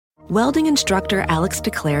Welding instructor Alex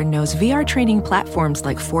DeClaire knows VR training platforms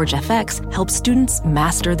like Forge FX help students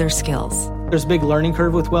master their skills. There's a big learning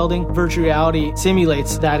curve with welding. Virtual reality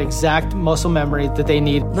simulates that exact muscle memory that they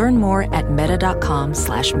need. Learn more at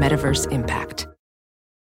meta.com/metaverseimpact.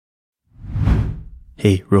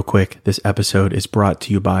 Hey, real quick, this episode is brought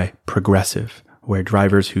to you by Progressive, where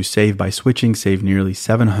drivers who save by switching save nearly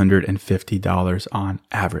 $750 on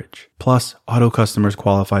average. Plus, auto customers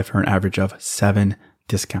qualify for an average of 7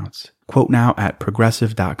 discounts. Quote now at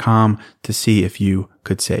progressive.com to see if you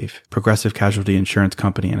could save. Progressive Casualty Insurance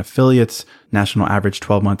Company and Affiliates. National average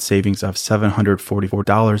 12-month savings of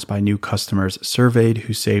 $744 by new customers surveyed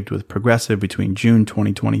who saved with Progressive between June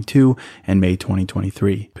 2022 and May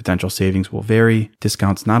 2023. Potential savings will vary.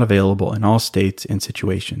 Discounts not available in all states and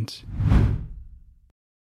situations.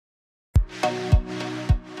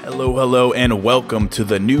 Hello, and welcome to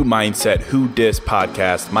the New Mindset Who Dis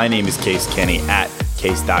podcast. My name is Case Kenny at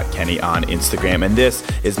Case.Kenny on Instagram, and this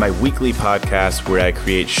is my weekly podcast where I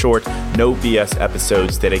create short, no BS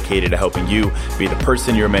episodes dedicated to helping you be the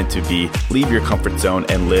person you're meant to be, leave your comfort zone,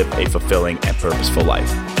 and live a fulfilling and purposeful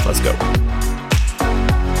life. Let's go.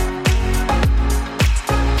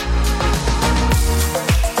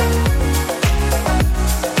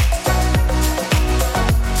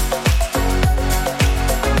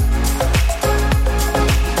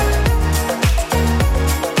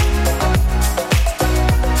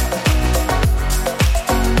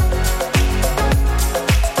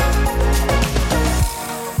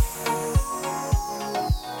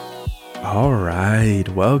 All right,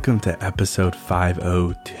 welcome to episode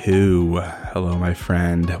 502. Hello, my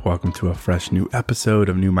friend. Welcome to a fresh new episode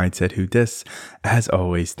of New Mindset Who Dis. As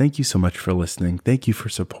always, thank you so much for listening. Thank you for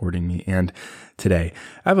supporting me. And today,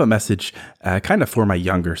 I have a message kind of for my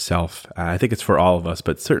younger self. I think it's for all of us,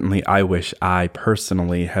 but certainly I wish I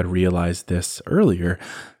personally had realized this earlier.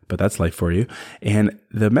 But that's life for you. And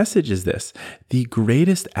the message is this: the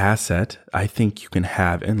greatest asset I think you can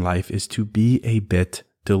have in life is to be a bit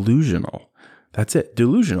delusional. That's it,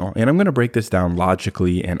 delusional. And I'm going to break this down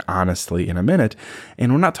logically and honestly in a minute.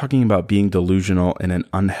 And we're not talking about being delusional in an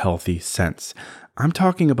unhealthy sense. I'm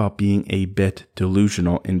talking about being a bit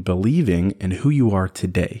delusional in believing in who you are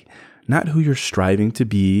today, not who you're striving to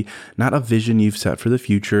be, not a vision you've set for the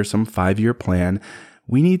future, some 5-year plan.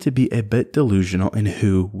 We need to be a bit delusional in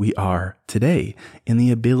who we are today, in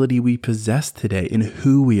the ability we possess today, in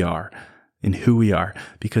who we are.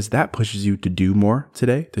 Because that pushes you to do more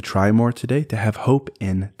today, to try more today, to have hope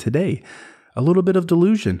in today. A little bit of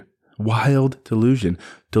delusion, wild delusion,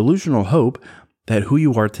 delusional hope that who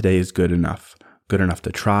you are today is good enough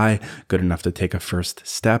to try, good enough to take a first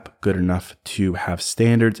step, good enough to have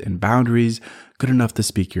standards and boundaries, good enough to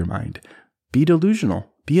speak your mind. Be delusional.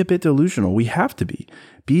 Be a bit delusional. We have to be.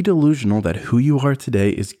 Be delusional that who you are today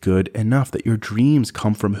is good enough, that your dreams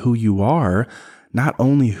come from who you are, not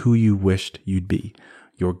only who you wished you'd be.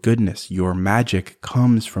 Your goodness, your magic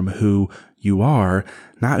comes from who you are,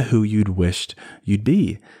 not who you'd wished you'd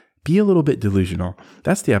be. Be a little bit delusional.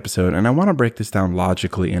 That's the episode, and I want to break this down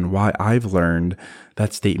logically and why I've learned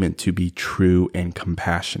that statement to be true and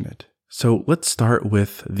compassionate. So let's start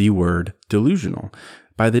with the word delusional.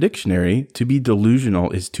 By the dictionary, to be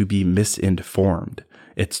delusional is to be misinformed.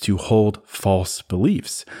 It's to hold false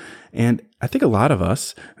beliefs. And I think a lot of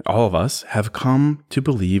us, all of us, have come to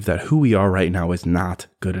believe that who we are right now is not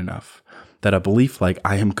good enough. That a belief like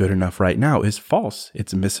I am good enough right now is false.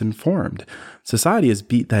 It's misinformed. Society has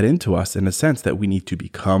beat that into us in a sense that we need to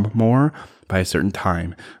become more by a certain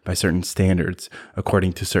time, by certain standards,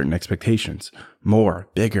 according to certain expectations. More,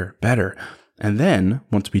 bigger, better. And then,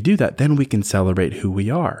 once we do that, then we can celebrate who we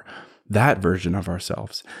are, that version of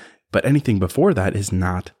ourselves. But anything before that is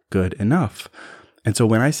not good enough. And so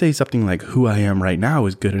when I say something like who I am right now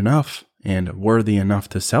is good enough and worthy enough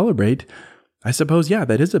to celebrate, I suppose, yeah,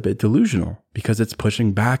 that is a bit delusional because it's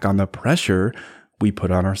pushing back on the pressure we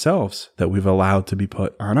put on ourselves that we've allowed to be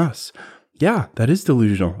put on us. Yeah, that is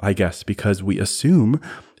delusional, I guess, because we assume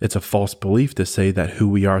it's a false belief to say that who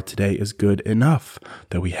we are today is good enough,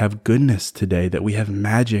 that we have goodness today, that we have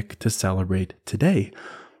magic to celebrate today.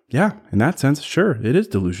 Yeah, in that sense, sure, it is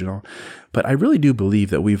delusional. But I really do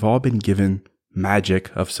believe that we've all been given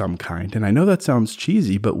magic of some kind. And I know that sounds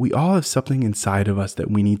cheesy, but we all have something inside of us that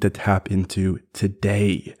we need to tap into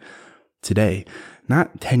today. Today.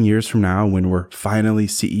 Not 10 years from now when we're finally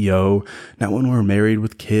CEO, not when we're married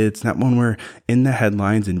with kids, not when we're in the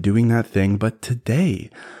headlines and doing that thing, but today.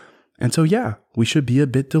 And so, yeah, we should be a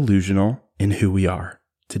bit delusional in who we are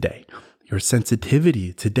today. Your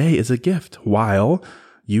sensitivity today is a gift, while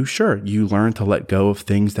You learn to let go of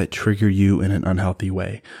things that trigger you in an unhealthy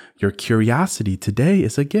way. Your curiosity today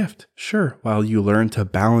is a gift. Sure, while you learn to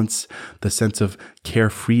balance the sense of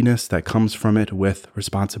carefreeness that comes from it with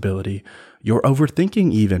responsibility. Your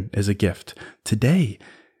overthinking even is a gift today,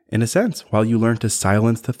 in a sense, while you learn to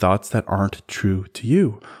silence the thoughts that aren't true to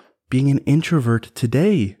you. Being an introvert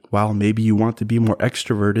today, while maybe you want to be more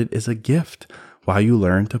extroverted, is a gift, while you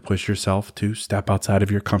learn to push yourself to step outside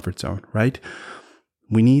of your comfort zone, right?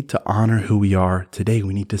 We need to honor who we are today.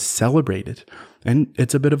 We need to celebrate it. And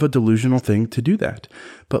it's a bit of a delusional thing to do that.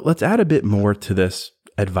 But let's add a bit more to this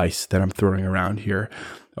advice that I'm throwing around here.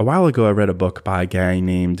 A while ago, I read a book by a guy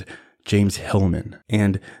named James Hillman.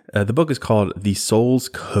 And the book is called The Soul's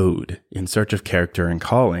Code: In Search of Character and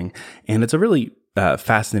Calling. And it's a really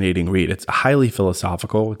fascinating read. It's highly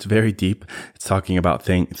philosophical. It's very deep. It's talking about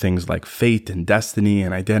things like fate and destiny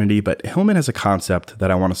and identity. But Hillman has a concept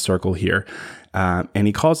that I want to circle here. And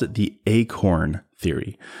he calls it the Acorn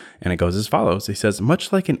Theory. And it goes as follows. He says,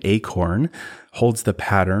 much like an acorn holds the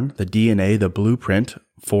pattern, the DNA, the blueprint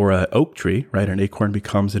for an oak tree, right? An acorn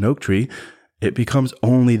becomes an oak tree. It becomes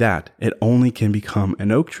only that. It only can become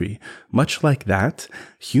an oak tree. Much like that,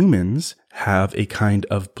 humans have a kind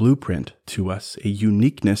of blueprint to us, a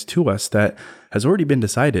uniqueness to us that has already been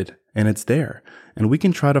decided, and it's there. And we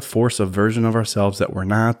can try to force a version of ourselves that we're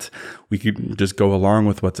not. We could just go along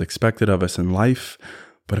with what's expected of us in life.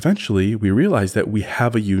 But eventually, we realize that we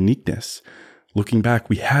have a uniqueness. Looking back,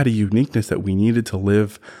 we had a uniqueness that we needed to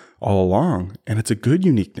live all along, and it's a good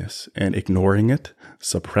uniqueness. And ignoring it,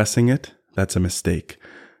 suppressing it, that's a mistake.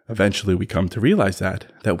 Eventually, we come to realize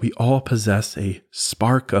that we all possess a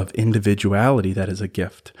spark of individuality that is a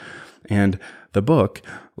gift. And the book,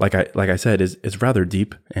 like I said, is rather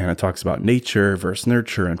deep, and it talks about nature versus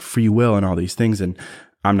nurture and free will and all these things. And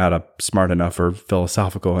I'm not a smart enough or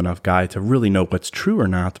philosophical enough guy to really know what's true or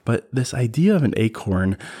not, but this idea of an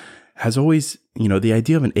acorn has always, the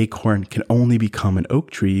idea of an acorn can only become an oak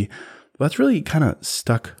tree. That's really kind of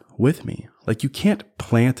stuck with me. Like, you can't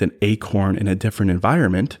plant an acorn in a different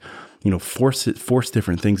environment, force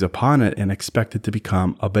different things upon it and expect it to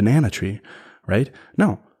become a banana tree, right?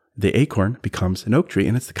 No, the acorn becomes an oak tree.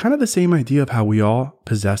 And it's kind of the same idea of how we all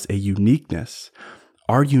possess a uniqueness.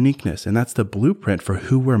 Our uniqueness, and that's the blueprint for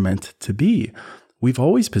who we're meant to be. We've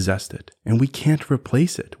always possessed it, and we can't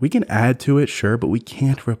replace it. We can add to it, sure, but we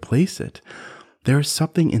can't replace it. There is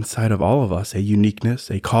something inside of all of us, a uniqueness,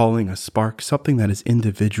 a calling, a spark, something that is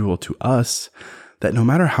individual to us, that no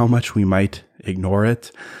matter how much we might ignore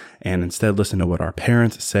it and instead listen to what our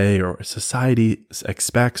parents say or society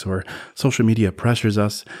expects or social media pressures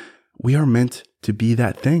us, we are meant to be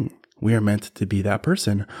that thing. We are meant to be that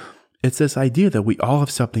person. It's this idea that we all have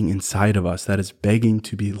something inside of us that is begging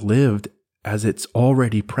to be lived as it's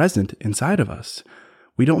already present inside of us.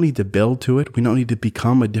 We don't need to build to it. We don't need to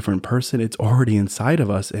become a different person. It's already inside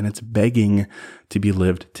of us, and it's begging to be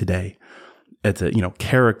lived today. It's a,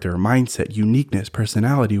 character, mindset, uniqueness,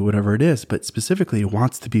 personality, whatever it is, but specifically it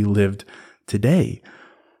wants to be lived today.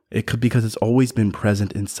 It could, because it's always been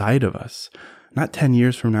present inside of us. Not 10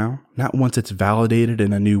 years from now, not once it's validated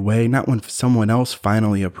in a new way, not when someone else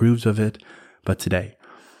finally approves of it, but today.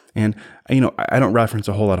 And, I don't reference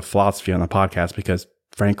a whole lot of philosophy on the podcast because,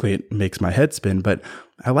 frankly, it makes my head spin, but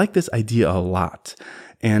I like this idea a lot.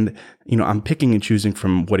 And, I'm picking and choosing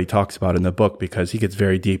from what he talks about in the book because he gets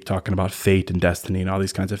very deep talking about fate and destiny and all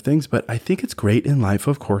these kinds of things. But I think it's great in life,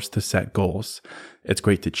 of course, to set goals. It's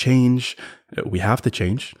great to change. We have to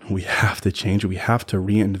change. We have to change. We have to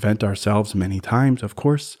reinvent ourselves many times, of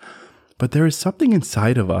course. But there is something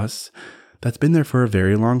inside of us that's been there for a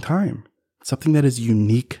very long time. Something that is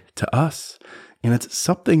unique to us. And it's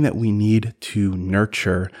something that we need to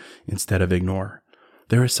nurture instead of ignore.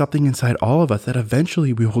 There is something inside all of us that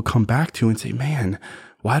eventually we will come back to and say, man,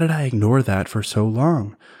 why did I ignore that for so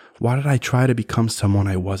long? Why did I try to become someone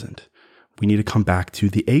I wasn't? We need to come back to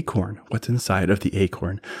the acorn, what's inside of the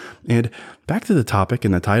acorn. And back to the topic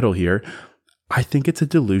and the title here, I think it's a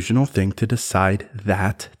delusional thing to decide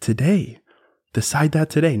that today. Decide that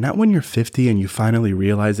today, not when you're 50 and you finally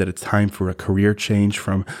realize that it's time for a career change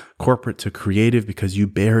from corporate to creative because you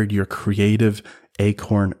buried your creative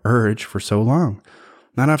acorn urge for so long.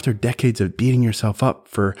 Not after decades of beating yourself up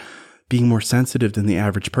for being more sensitive than the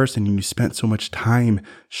average person and you spent so much time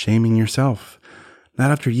shaming yourself.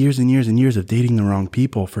 Not after years and years and years of dating the wrong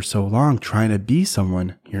people for so long, trying to be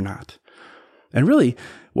someone you're not. And really,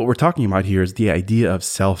 what we're talking about here is the idea of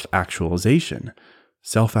self-actualization.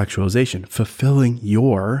 Self-actualization, fulfilling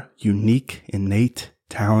your unique, innate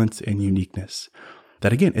talents and uniqueness.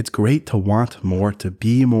 That again, it's great to want more, to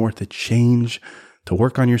be more, to change, to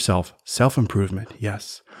work on yourself, self-improvement,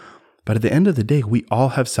 yes. But at the end of the day, we all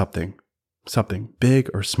have something big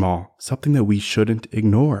or small, something that we shouldn't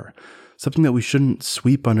ignore, something that we shouldn't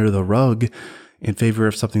sweep under the rug in favor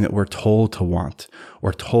of something that we're told to want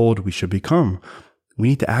or told we should become. We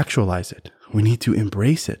need to actualize it. We need to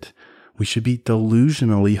embrace it. We should be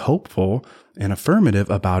delusionally hopeful and affirmative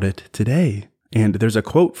about it today. And there's a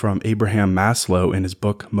quote from Abraham Maslow in his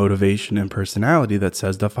book, Motivation and Personality, that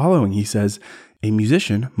says the following. He says, "A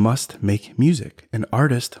musician must make music. An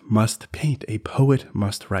artist must paint. A poet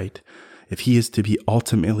must write, if he is to be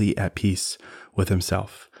ultimately at peace with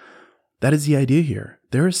himself." That is the idea here.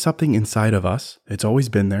 There is something inside of us. It's always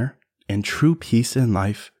been there. And true peace in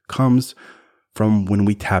life comes from when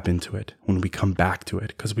we tap into it, when we come back to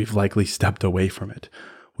it, because we've likely stepped away from it.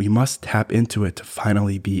 We must tap into it to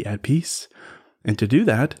finally be at peace. And to do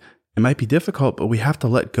that, it might be difficult, but we have to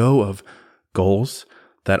let go of goals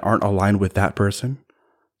that aren't aligned with that person,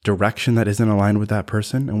 direction that isn't aligned with that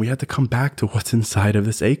person, and we have to come back to what's inside of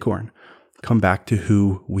this acorn. Come back to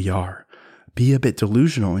who we are. Be a bit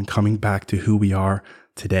delusional in coming back to who we are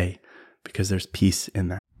today, because there's peace in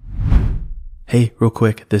that. Hey, real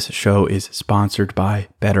quick, this show is sponsored by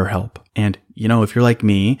BetterHelp. And, if you're like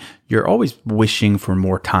me, you're always wishing for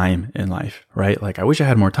more time in life, right? Like, I wish I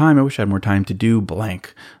had more time. I wish I had more time to do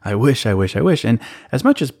blank. I wish. And as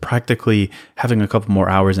much as practically having a couple more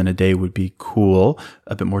hours in a day would be cool,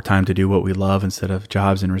 a bit more time to do what we love instead of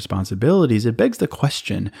jobs and responsibilities, it begs the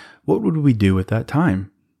question, what would we do with that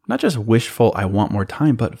time? Not just wishful, I want more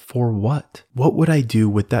time, but for what? What would I do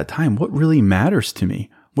with that time? What really matters to me?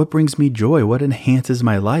 What brings me joy? What enhances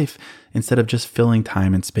my life instead of just filling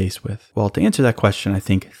time and space with? Well, to answer that question, I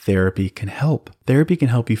think therapy can help. Therapy can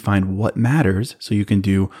help you find what matters so you can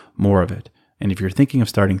do more of it. And if you're thinking of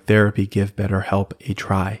starting therapy, give BetterHelp a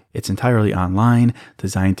try. It's entirely online,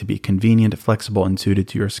 designed to be convenient, flexible, and suited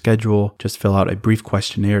to your schedule. Just fill out a brief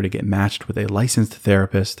questionnaire to get matched with a licensed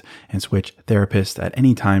therapist and switch therapists at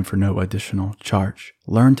any time for no additional charge.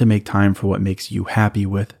 Learn to make time for what makes you happy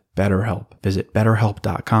with BetterHelp. Visit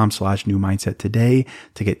betterhelp.com/newmindset today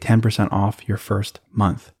to get 10% off your first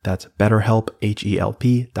month. That's BetterHelp,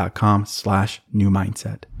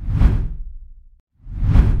 HELP.com/newmindset.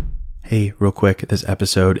 Hey, real quick, this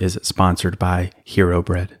episode is sponsored by Hero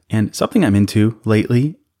Bread. And something I'm into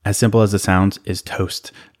lately, as simple as it sounds, is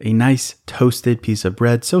toast. A nice toasted piece of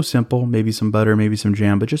bread, so simple, maybe some butter, maybe some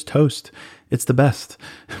jam, but just toast. It's the best.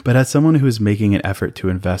 But as someone who is making an effort to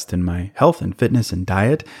invest in my health and fitness and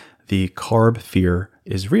diet, the carb fear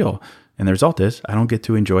is real. And the result is I don't get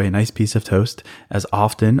to enjoy a nice piece of toast as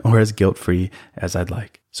often or as guilt-free as I'd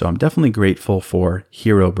like. So I'm definitely grateful for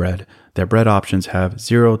Hero Bread. Their bread options have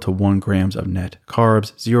 0 to 1 grams of net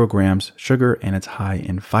carbs, 0 grams sugar, and it's high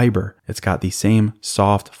in fiber. It's got the same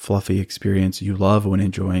soft, fluffy experience you love when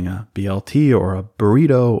enjoying a BLT or a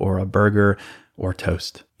burrito or a burger or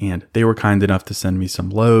toast. And they were kind enough to send me some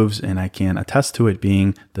loaves, and I can attest to it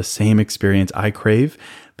being the same experience I crave,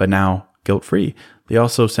 but now guilt-free. They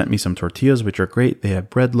also sent me some tortillas, which are great. They have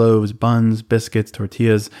bread loaves, buns, biscuits,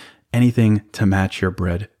 tortillas, anything to match your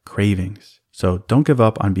bread cravings. So don't give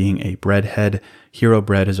up on being a breadhead. Hero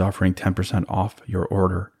Bread is offering 10% off your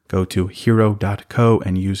order. Go to hero.co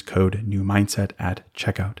and use code NEWMINDSET at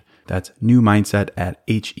checkout. That's NEWMINDSET at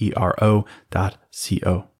HERO.co.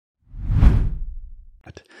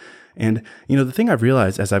 And, the thing I've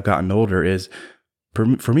realized as I've gotten older is,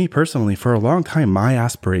 for me personally, for a long time, my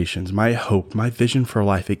aspirations, my hope, my vision for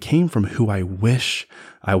life, it came from who I wish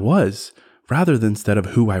I was rather than instead of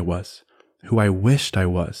who I was, who I wished I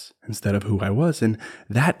was instead of who I was. And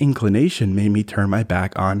that inclination made me turn my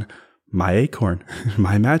back on my acorn,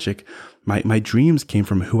 my magic. My dreams came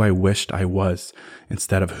from who I wished I was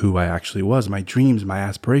instead of who I actually was. My dreams, my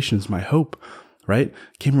aspirations, my hope, right,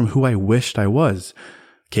 came from who I wished I was.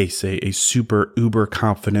 Case a super uber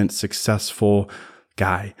confident, successful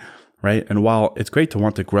guy, right? And while it's great to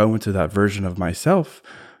want to grow into that version of myself,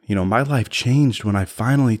 my life changed when I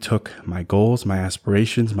finally took my goals, my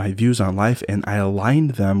aspirations, my views on life, and I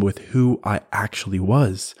aligned them with who I actually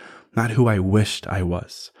was, not who I wished I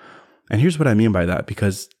was. And here's what I mean by that,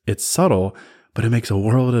 because it's subtle, but it makes a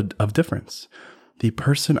world of difference. The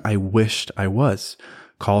person I wished I was,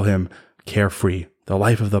 call him carefree, the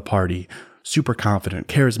life of the party, super confident,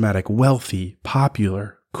 charismatic, wealthy,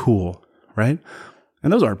 popular, cool, right?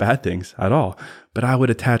 And those aren't bad things at all, but I would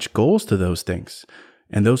attach goals to those things.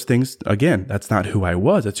 And those things, again, that's not who I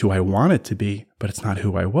was. It's who I wanted to be, but it's not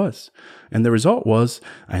who I was. And the result was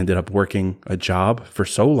I ended up working a job for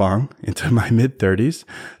so long into my mid-30s,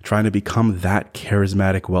 trying to become that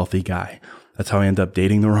charismatic, wealthy guy. That's how I ended up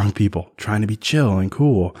dating the wrong people, trying to be chill and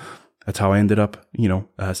cool. That's how I ended up,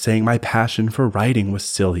 saying my passion for writing was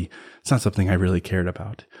silly. It's not something I really cared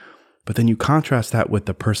about. But then you contrast that with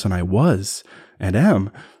the person I was and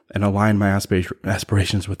am and align my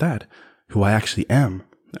aspirations with that, who I actually am.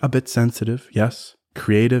 A bit sensitive, yes.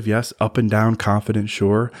 Creative, yes. Up and down, confident,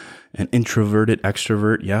 sure. An introverted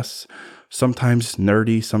extrovert, yes. Sometimes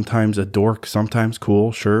nerdy, sometimes a dork, sometimes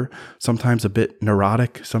cool, sure. Sometimes a bit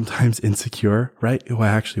neurotic, sometimes insecure, right? Who I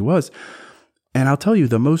actually was. And I'll tell you,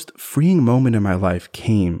 the most freeing moment in my life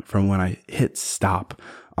came from when I hit stop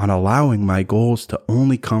on allowing my goals to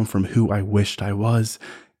only come from who I wished I was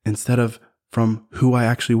instead of from who I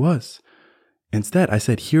actually was. Instead, I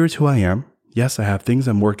said, here's who I am. Yes, I have things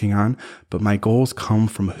I'm working on, but my goals come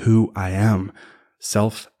from who I am.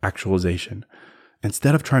 Self-actualization.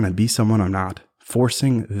 Instead of trying to be someone I'm not,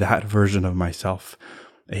 forcing that version of myself,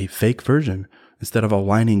 a fake version, instead of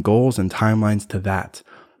aligning goals and timelines to that,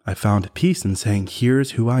 I found peace in saying,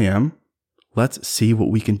 here's who I am. Let's see what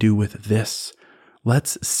we can do with this.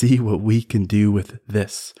 Let's see what we can do with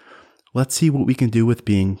this. Let's see what we can do with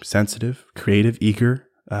being sensitive, creative, eager,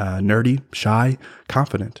 nerdy, shy,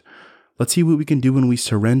 confident. Let's see what we can do when we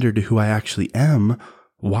surrender to who I actually am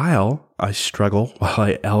while I struggle, while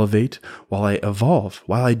I elevate, while I evolve,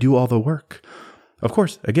 while I do all the work. Of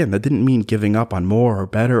course, again, that didn't mean giving up on more or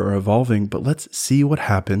better or evolving, but let's see what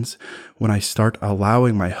happens when I start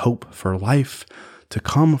allowing my hope for life to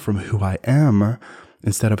come from who I am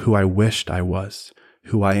instead of who I wished I was,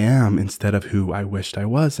 who I am instead of who I wished I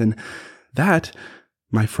was. And that,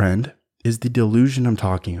 my friend, is the delusion I'm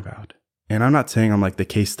talking about. And I'm not saying I'm like the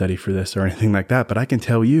case study for this or anything like that, but I can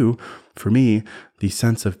tell you, for me, the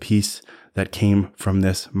sense of peace that came from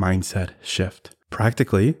this mindset shift.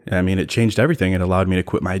 Practically, it changed everything. It allowed me to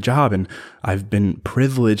quit my job, and I've been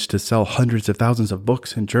privileged to sell hundreds of thousands of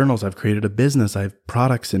books and journals. I've created a business. I have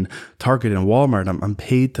products in Target and Walmart. I'm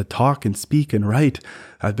paid to talk and speak and write.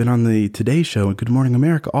 I've been on the Today Show and Good Morning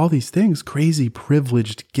America, all these things, crazy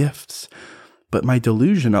privileged gifts. But my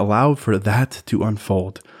delusion allowed for that to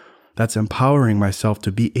unfold. That's empowering myself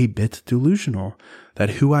to be a bit delusional, that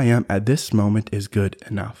who I am at this moment is good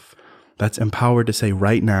enough. That's empowered to say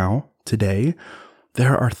right now, today,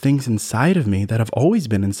 there are things inside of me that have always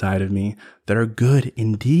been inside of me that are good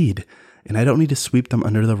indeed. And I don't need to sweep them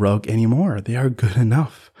under the rug anymore. They are good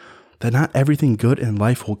enough. That not everything good in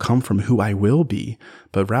life will come from who I will be,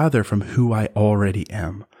 but rather from who I already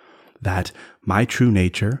am. That my true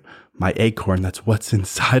nature, my acorn, that's what's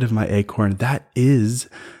inside of my acorn, that is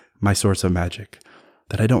my source of magic.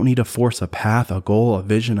 That I don't need to force a path, a goal, a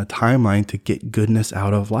vision, a timeline to get goodness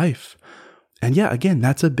out of life. And yeah, again,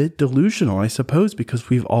 that's a bit delusional, I suppose,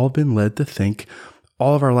 because we've all been led to think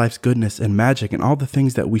all of our life's goodness and magic and all the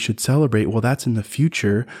things that we should celebrate, well, that's in the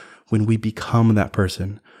future when we become that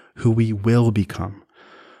person who we will become.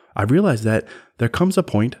 I realize that there comes a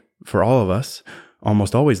point for all of us,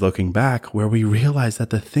 almost always looking back, where we realize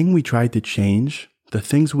that the thing we tried to change, the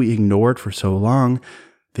things we ignored for so long,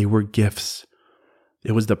 they were gifts.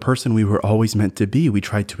 It was the person we were always meant to be. We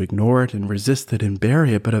tried to ignore it and resist it and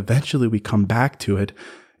bury it, but eventually we come back to it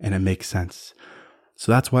and it makes sense.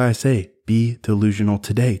 So that's why I say, be delusional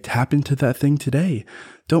today. Tap into that thing today.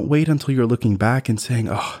 Don't wait until you're looking back and saying,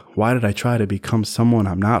 oh, why did I try to become someone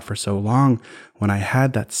I'm not for so long when I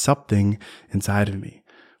had that something inside of me?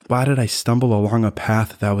 Why did I stumble along a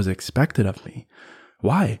path that was expected of me?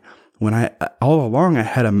 Why? When all along I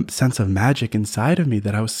had a sense of magic inside of me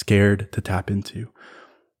that I was scared to tap into.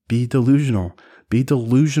 Be delusional. Be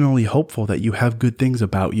delusionally hopeful that you have good things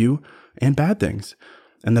about you and bad things.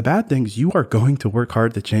 And the bad things, you are going to work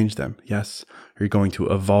hard to change them. Yes, you're going to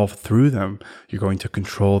evolve through them. You're going to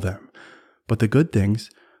control them. But the good things,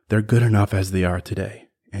 they're good enough as they are today.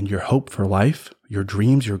 And your hope for life, your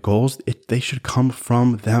dreams, your goals, they should come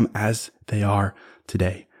from them as they are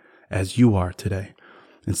today, as you are today.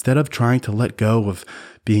 Instead of trying to let go of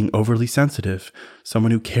being overly sensitive,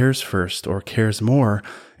 someone who cares first or cares more,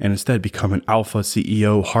 and instead become an alpha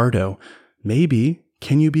CEO hardo, maybe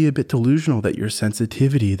can you be a bit delusional that your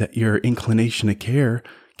sensitivity, that your inclination to care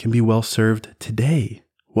can be well served today?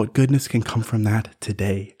 What goodness can come from that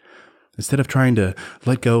today? Instead of trying to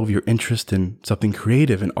let go of your interest in something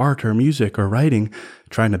creative, in art or music or writing,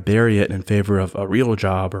 trying to bury it in favor of a real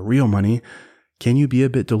job or real money, can you be a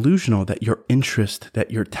bit delusional that your interest, that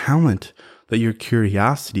your talent, that your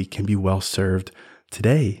curiosity can be well served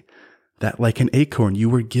today? That like an acorn, you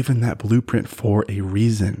were given that blueprint for a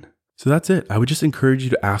reason. So that's it. I would just encourage you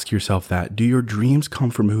to ask yourself that. Do your dreams come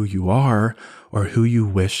from who you are or who you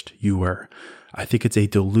wished you were? I think it's a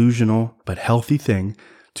delusional but healthy thing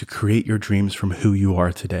to create your dreams from who you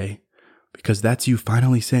are today, because that's you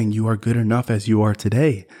finally saying you are good enough as you are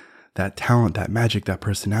today. that talent, that magic, that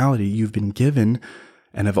personality you've been given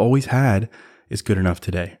and have always had is good enough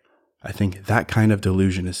today. I think that kind of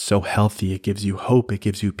delusion is so healthy. It gives you hope. It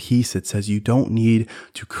gives you peace. It says you don't need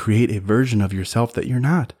to create a version of yourself that you're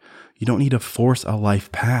not. You don't need to force a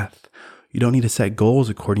life path. You don't need to set goals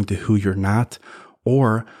according to who you're not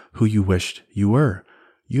or who you wished you were.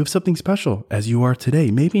 You have something special as you are today.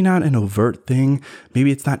 Maybe not an overt thing.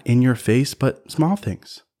 Maybe it's not in your face, but small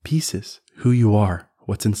things, pieces, who you are,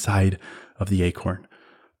 what's inside of the acorn.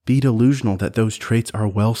 Be delusional that those traits are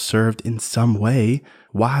well served in some way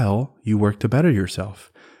while you work to better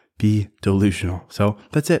yourself. Be delusional. So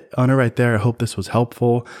that's it. Honor right there. I hope this was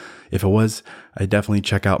helpful. If it was, I definitely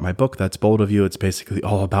check out my book, That's Bold of You. It's basically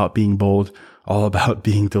all about being bold, all about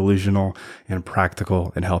being delusional in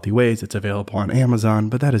practical and healthy ways. It's available on Amazon,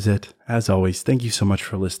 but that is it. As always, thank you so much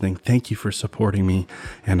for listening. Thank you for supporting me.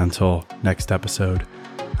 And until next episode,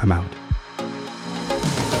 I'm out.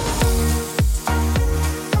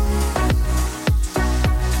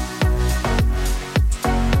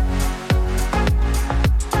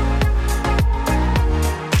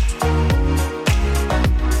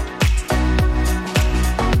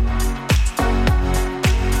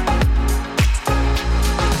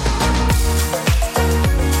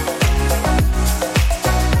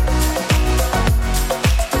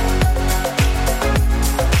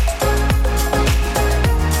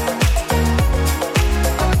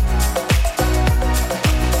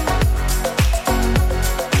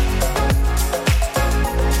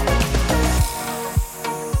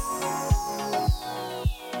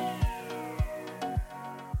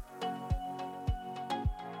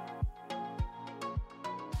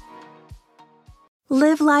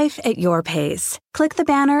 Live life at your pace. Click the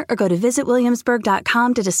banner or go to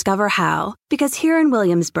visitwilliamsburg.com to discover how. Because here in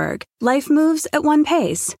Williamsburg, life moves at one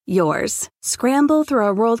pace, yours. Scramble through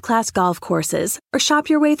our world-class golf courses or shop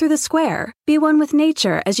your way through the square. Be one with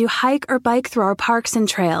nature as you hike or bike through our parks and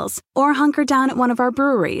trails or hunker down at one of our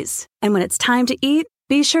breweries. And when it's time to eat,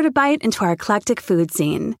 be sure to bite into our eclectic food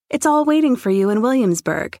scene. It's all waiting for you in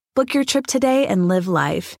Williamsburg. Book your trip today and live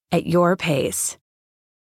life at your pace.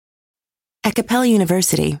 At Capella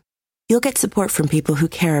University, you'll get support from people who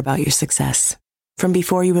care about your success. From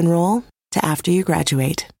before you enroll to after you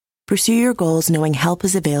graduate, pursue your goals knowing help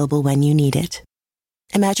is available when you need it.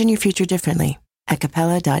 Imagine your future differently at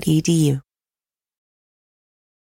capella.edu.